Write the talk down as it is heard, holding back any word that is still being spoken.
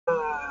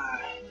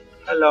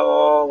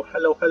Hello,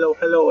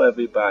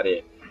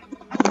 everybody.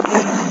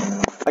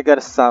 I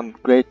got some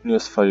great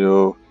news for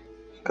you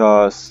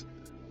because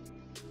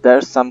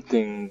there's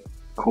something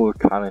cool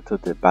coming to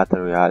the Battle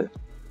Royale.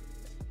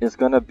 It's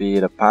gonna be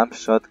the pump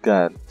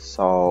shotgun,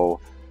 so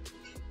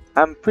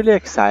I'm pretty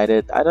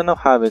excited. I don't know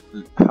how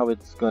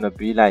it's gonna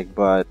be like,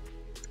 but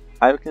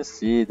I can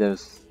see it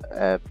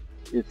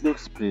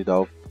looks pretty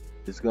dope.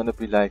 It's gonna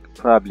be like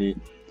probably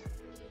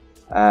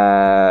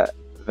a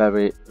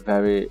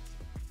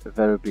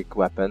very big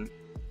weapon,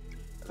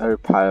 very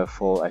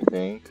powerful, I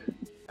think,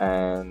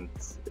 and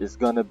it's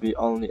gonna be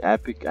only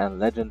epic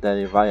and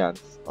legendary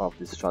variants of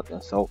this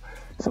shotgun. So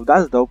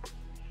that's dope.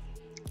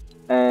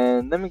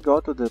 And let me go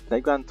to the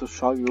playground to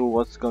show you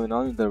what's going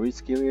on in the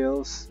risky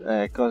reels,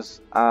 because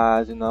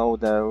as you know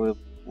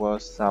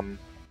was some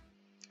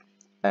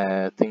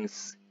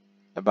things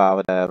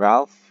about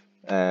Ralph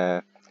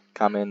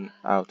coming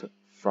out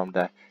from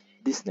the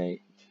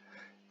Disney,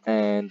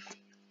 and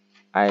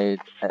I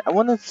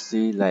want to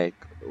see like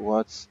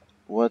what's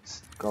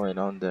going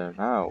on there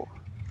now.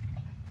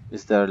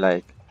 Is there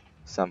like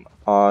some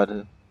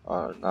odd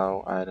or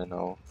no? I don't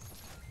know.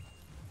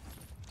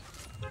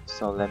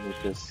 So let me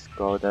just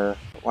go there.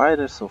 Why are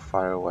they so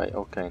far away?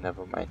 Okay,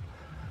 never mind.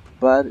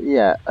 But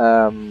yeah,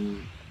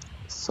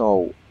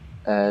 so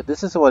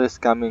this is what is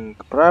coming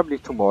probably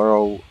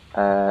tomorrow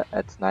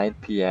at 9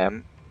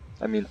 p.m.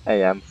 I mean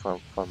AM for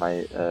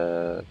my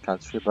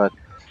country, but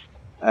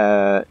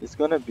it's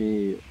gonna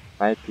be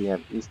 9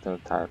 p.m. Eastern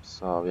time.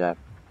 So yeah,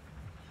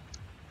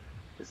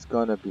 it's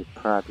gonna be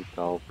pretty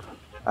dope.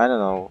 I don't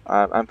know.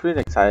 I'm pretty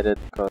excited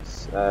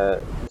because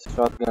these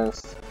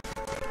shotguns.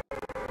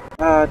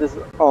 There's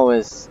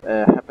always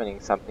happening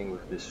something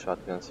with these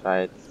shotguns,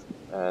 right?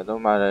 No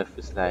matter if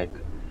it's like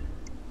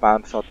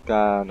pump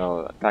shotgun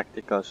or a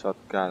tactical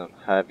shotgun or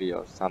heavy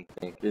or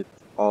something, it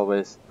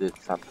always did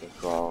something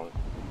wrong.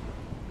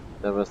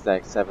 There was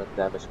like 7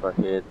 damage per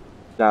hit.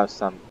 That was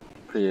some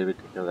pretty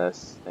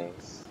ridiculous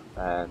things,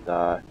 and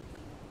I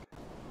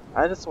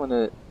just want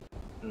to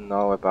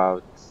know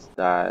about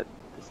that.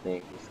 This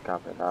thing is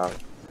coming out.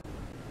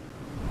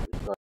 It's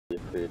gonna be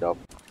pretty dope.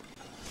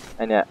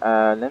 And yeah,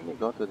 let me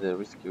go to the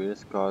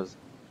rescuers because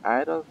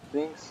I don't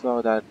think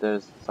so that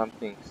there's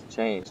something's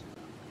changed.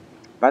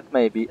 But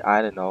maybe,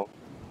 I don't know.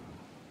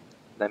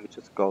 Let me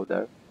just go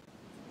there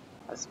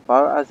as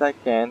far as I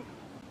can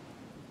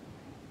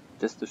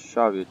just to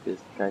show you this,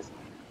 guys.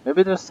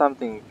 Maybe there's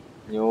something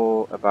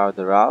new about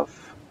the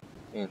Ralph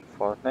in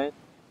Fortnite,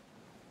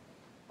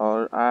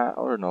 or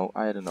no,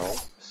 I don't know.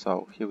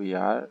 So here we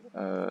are.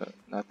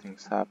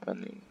 Nothing's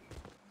happening.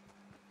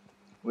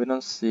 We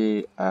don't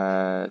see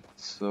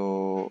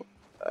so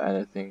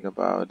anything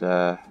about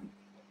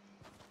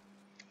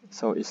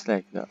so it's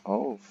like the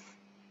off.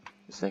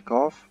 It's like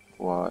off.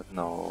 What?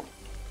 No.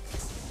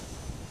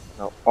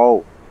 No.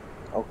 Oh.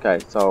 Okay.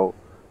 So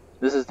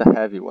this is the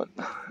heavy one,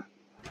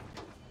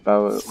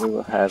 but we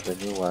will have a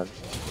new one.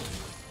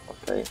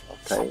 Okay.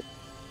 Okay.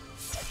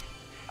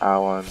 I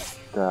want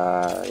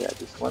yeah,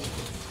 this one.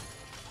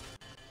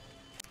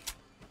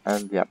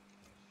 And yeah.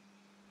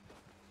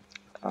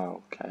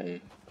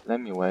 Okay. Let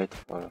me wait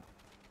for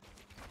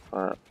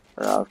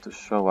Ralph to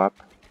show up.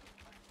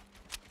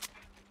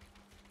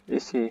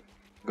 Is he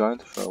going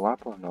to show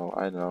up or no?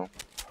 I don't know.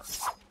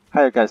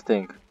 How you guys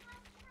think?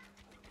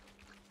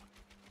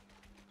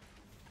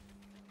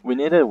 We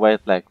need to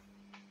wait like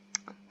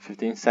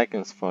 15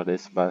 seconds for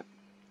this, but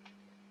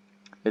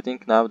I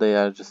think now they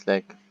are just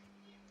like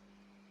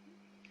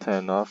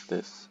turn off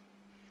this.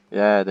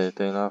 Yeah, they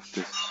turn off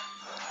this.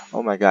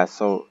 Oh my god!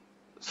 So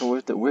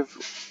with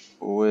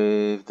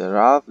the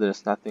Ralph,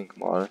 there's nothing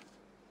more.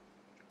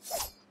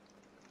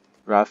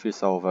 Ralph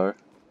is over.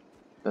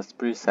 That's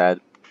pretty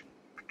sad.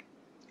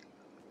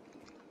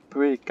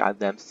 Pretty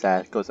goddamn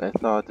sad, because I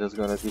thought there's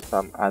gonna be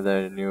some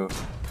other new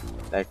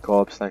like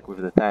co-ops like with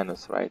the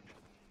Thanos, right?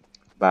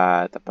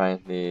 But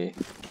apparently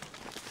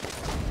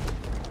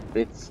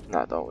it's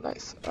not all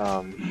nice.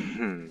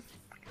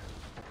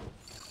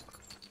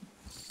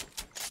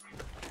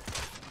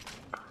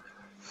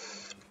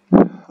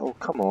 Oh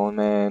come on,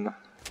 man!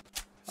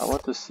 I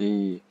want to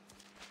see.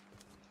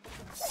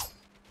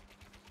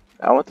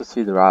 I want to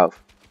see the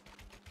Ralph.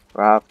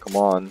 Ralph, come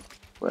on!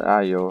 Where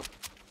are you?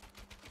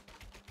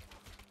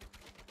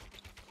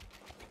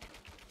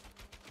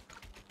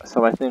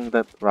 So I think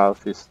that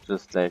Ralph is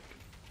just like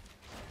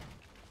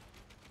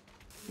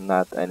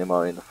not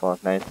anymore in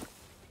Fortnite.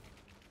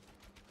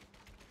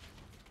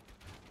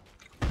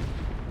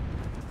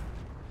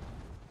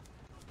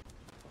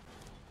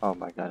 Oh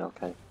my god,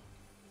 okay.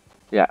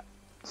 Yeah,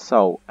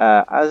 so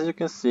as you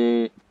can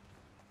see,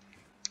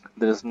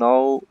 there's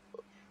no,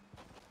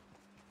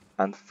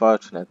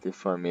 unfortunately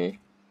for me,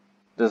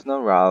 there's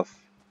no Ralph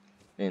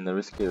in the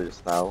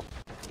rescuers now.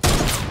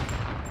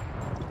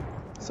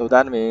 So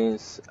that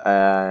means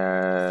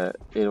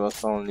it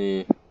was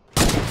only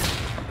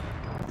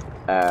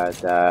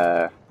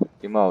the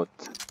emote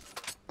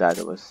that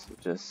was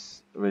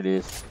just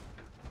released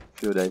a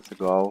few days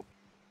ago,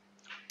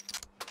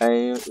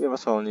 and it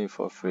was only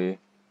for free.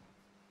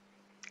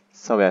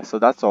 So yeah, so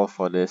that's all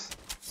for this.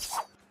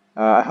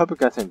 I hope you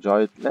guys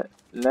enjoyed.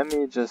 Let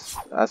me just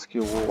ask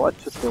you what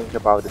you think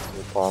about this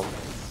new pump.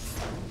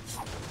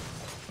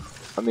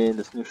 I mean,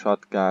 this new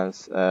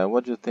shotguns.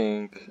 What do you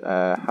think?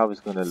 How it's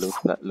gonna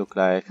look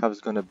like? How it's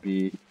gonna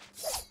be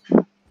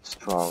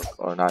strong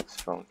or not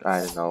strong? I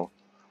don't know.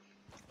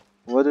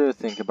 What do you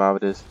think about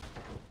this?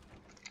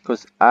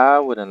 Because I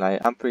wouldn't lie,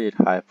 I'm pretty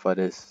hyped for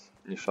this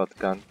new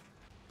shotgun.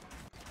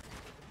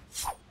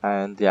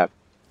 And yeah,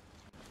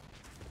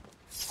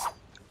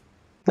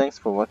 thanks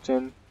for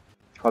watching.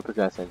 Hope you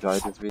guys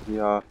enjoyed this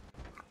video.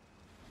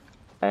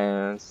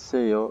 And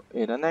see you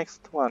in the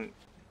next one.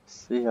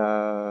 See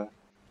ya.